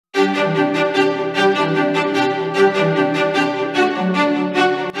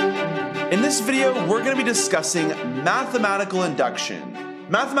discussing mathematical induction.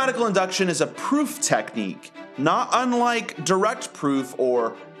 Mathematical induction is a proof technique, not unlike direct proof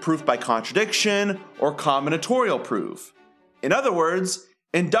or proof by contradiction or combinatorial proof. In other words,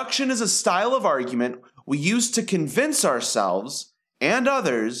 induction is a style of argument we use to convince ourselves and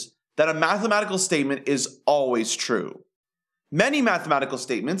others that a mathematical statement is always true. Many mathematical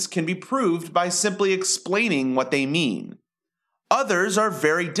statements can be proved by simply explaining what they mean. Others are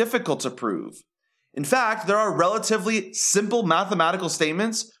very difficult to prove. In fact, there are relatively simple mathematical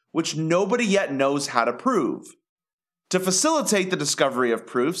statements which nobody yet knows how to prove. To facilitate the discovery of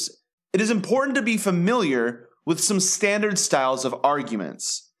proofs, it is important to be familiar with some standard styles of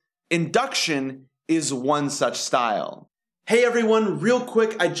arguments. Induction is one such style. Hey everyone, real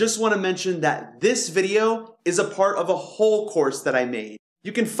quick, I just want to mention that this video is a part of a whole course that I made.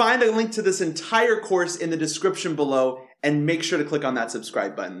 You can find a link to this entire course in the description below and make sure to click on that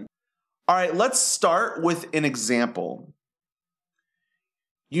subscribe button. All right, let's start with an example.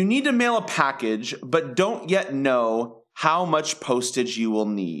 You need to mail a package, but don't yet know how much postage you will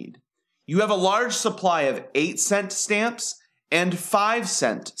need. You have a large supply of 8-cent stamps and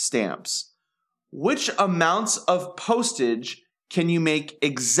 5-cent stamps. Which amounts of postage can you make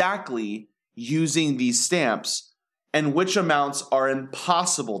exactly using these stamps, and which amounts are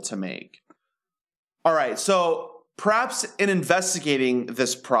impossible to make? All right, so perhaps in investigating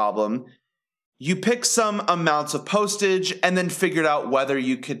this problem, you pick some amounts of postage and then figured out whether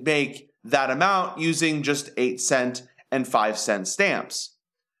you could make that amount using just 8-cent and 5-cent stamps.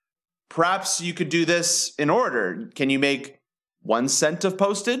 Perhaps you could do this in order. Can you make 1 cent of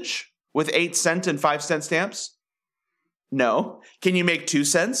postage with 8-cent and 5-cent stamps? No. Can you make 2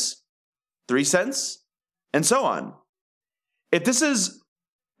 cents, 3 cents, and so on? If this is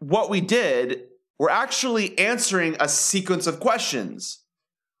what we did, we're actually answering a sequence of questions.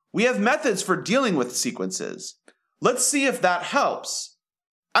 We have methods for dealing with sequences. Let's see if that helps.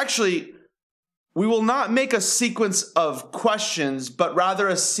 Actually, we will not make a sequence of questions, but rather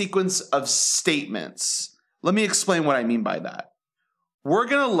a sequence of statements. Let me explain what I mean by that. We're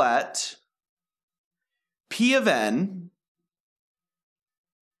going to let P of n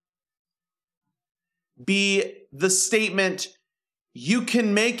be the statement, you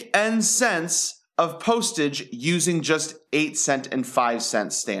can make n cents of postage using just 8-cent and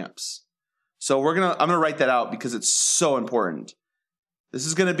 5-cent stamps. So I'm going to write that out because it's so important. This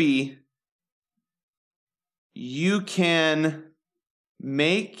is going to be, you can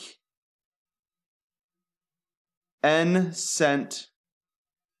make n cents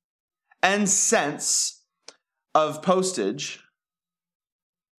of postage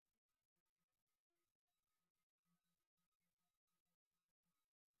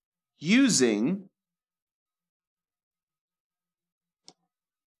using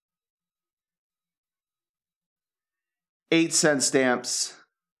 $8 stamps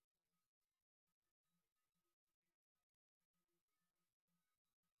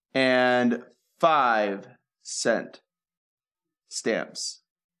and 5-cent stamps.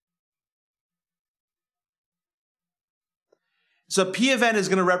 So P of n is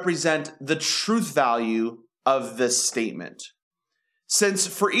going to represent the truth value of this statement. Since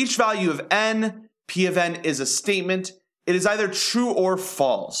for each value of n, P of n is a statement, it is either true or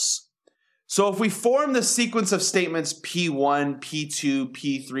false. So if we form the sequence of statements P1, P2,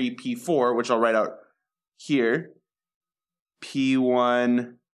 P3, P4, which I'll write out here,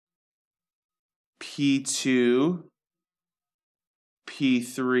 P1, P2,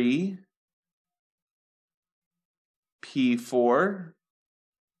 P3, P4.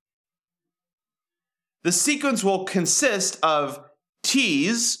 The sequence will consist of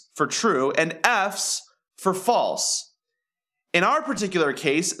T's for true and F's for false. In our particular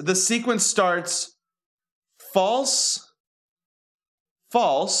case, the sequence starts false,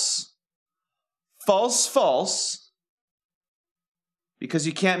 false, false, false, because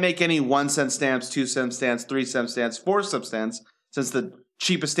you can't make any 1-cent stamps, 2-cent stamps, 3-cent stamps, 4-cent stamps, since the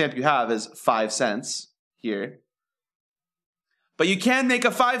cheapest stamp you have is 5 cents here. But you can make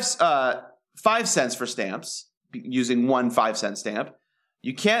a 5 cents for stamps using one 5-cent stamp.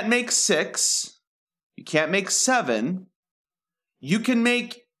 You can't make 6. You can't make 7. You can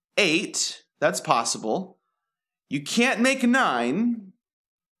make 8. That's possible. You can't make 9.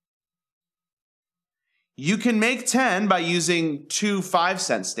 You can make 10 by using 2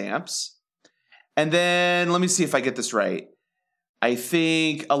 5-cent stamps. And then, let me see if I get this right. I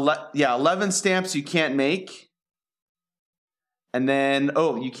think, 11 stamps you can't make. And then,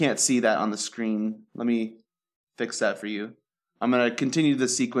 oh, you can't see that on the screen. Let me fix that for you. I'm going to continue the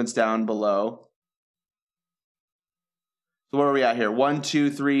sequence down below. So what are we at here? 1,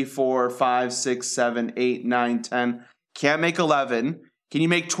 2, 3, 4, 5, 6, 7, 8, 9, 10. Can't make 11. Can you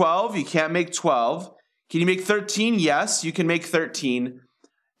make 12? You can't make 12. Can you make 13? Yes, you can make 13.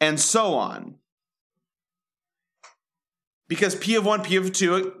 And so on. Because P of 1, P of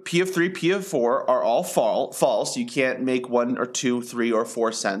 2, P of 3, P of 4 are all false. You can't make 1 or 2, 3, or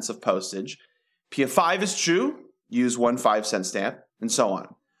 4 cents of postage. P of 5 is true. Use 1 5-cent stamp, and so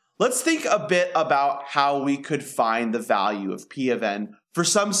on. Let's think a bit about how we could find the value of P of n for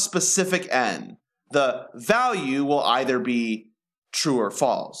some specific n. The value will either be true or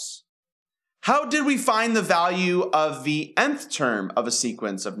false. How did we find the value of the nth term of a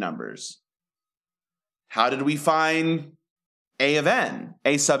sequence of numbers? How did we find a of n,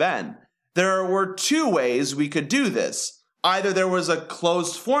 a sub n? There were two ways we could do this. Either there was a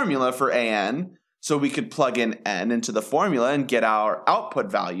closed formula for an, so we could plug in n into the formula and get our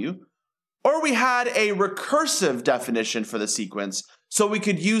output value, or we had a recursive definition for the sequence, so we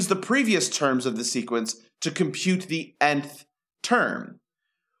could use the previous terms of the sequence to compute the nth term.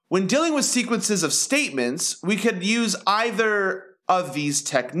 When dealing with sequences of statements, we could use either of these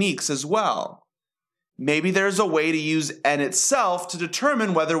techniques as well. Maybe there's a way to use n itself to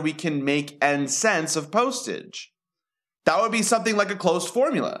determine whether we can make n cents of postage. That would be something like a closed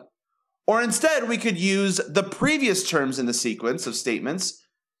formula. Or instead, we could use the previous terms in the sequence of statements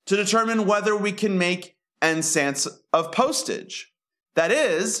to determine whether we can make n cents of postage. That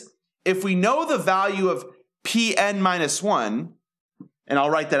is, if we know the value of Pn minus 1, and I'll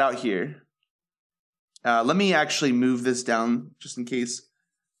write that out here. Let me actually move this down just in case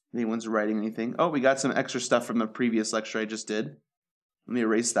anyone's writing anything. Oh, we got some extra stuff from the previous lecture I just did. Let me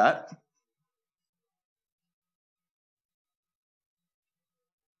erase that.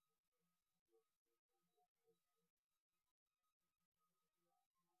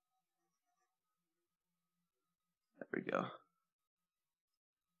 There we go.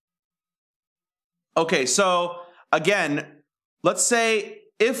 Okay, so again, let's say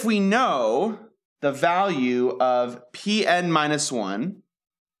if we know the value of Pn minus 1,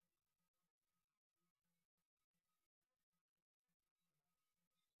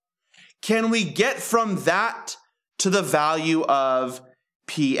 can we get from that to the value of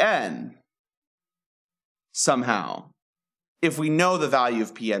Pn somehow? If we know the value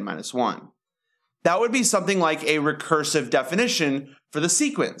of Pn minus 1. That would be something like a recursive definition for the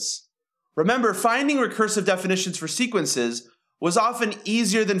sequence. Remember, finding recursive definitions for sequences was often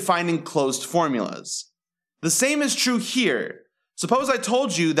easier than finding closed formulas. The same is true here. Suppose I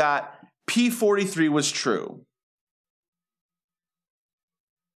told you that P43 was true.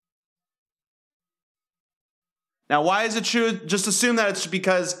 Now, why is it true? Just assume that it's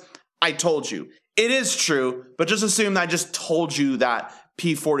because I told you. It is true, but just assume that I just told you that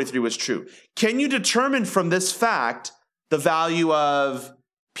P43 was true. Can you determine from this fact the value of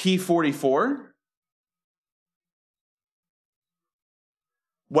P44?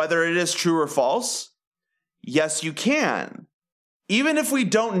 Whether it is true or false? Yes, you can. Even if we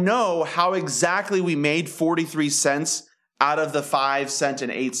don't know how exactly we made 43 cents out of the 5-cent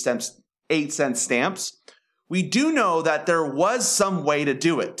and 8-cent stamps, we do know that there was some way to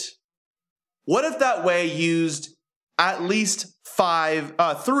do it. What if that way used at least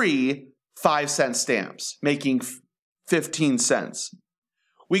 3 5-cent stamps, making 15 cents?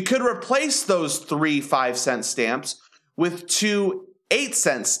 We could replace those 3 5-cent stamps with 2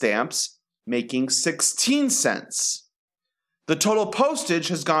 8-cent stamps, making 16 cents. The total postage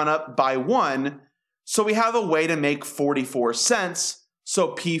has gone up by 1, so we have a way to make 44 cents,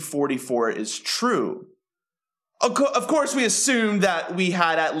 so P44 is true. Of course, we assumed that we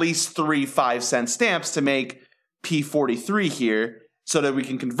had at least 3 5-cent stamps to make P43 here, so that we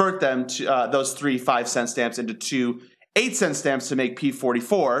can convert them to those 3 5-cent stamps into 2 8-cent stamps to make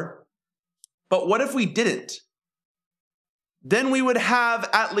P44. But what if we didn't? Then we would have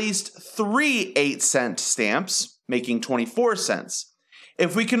at least 3 8-cent stamps, making 24 cents.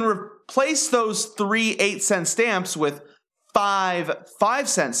 If we can replace those 3 8-cent stamps with 5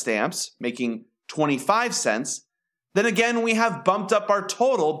 5-cent stamps, making 25 cents, then again we have bumped up our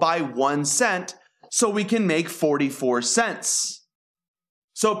total by 1 cent, so we can make 44 cents.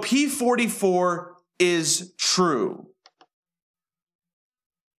 So P44 is true.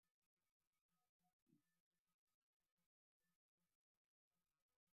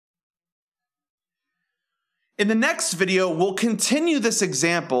 In the next video, we'll continue this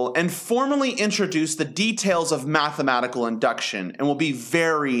example and formally introduce the details of mathematical induction, and we'll be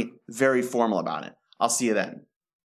very, very formal about it. I'll see you then.